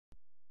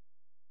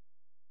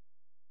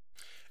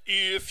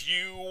If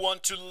you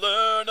want to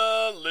learn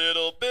a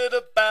little bit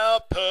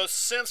about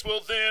percents,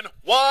 well then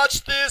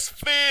watch this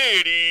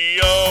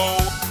video.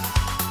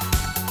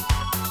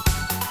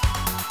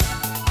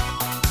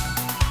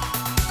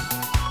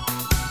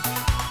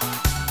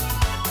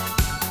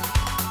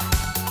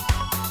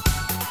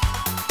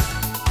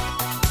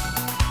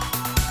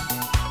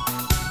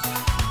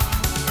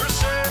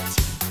 Percent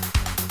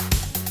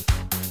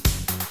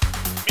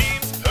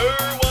means per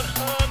 100.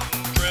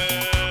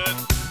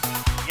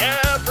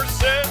 Yeah,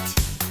 percent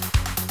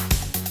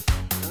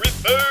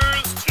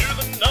refers to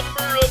the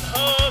number of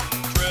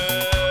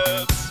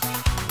hundreds.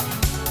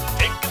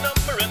 Take a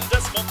number in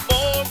decimal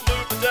form,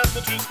 move the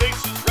decimal 2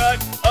 spaces right.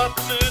 A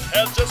percent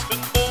has just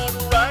been born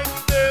right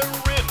there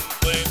in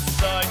plain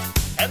sight.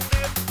 And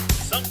if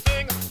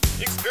something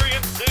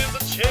experiences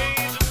a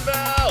change in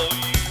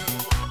value,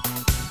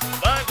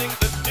 finding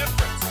the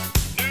difference,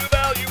 new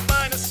value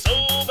minus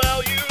old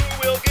value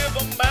will give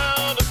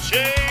amount of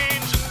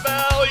change in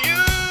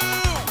value.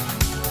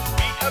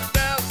 We have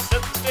now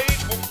set the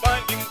stage for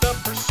finding the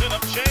percent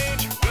of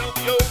change. Will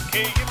be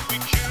okay if we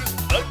choose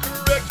the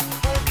correct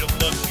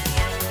formula to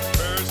use.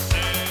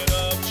 Percent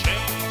of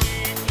change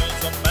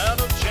equals amount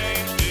of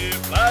change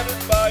divided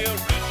by a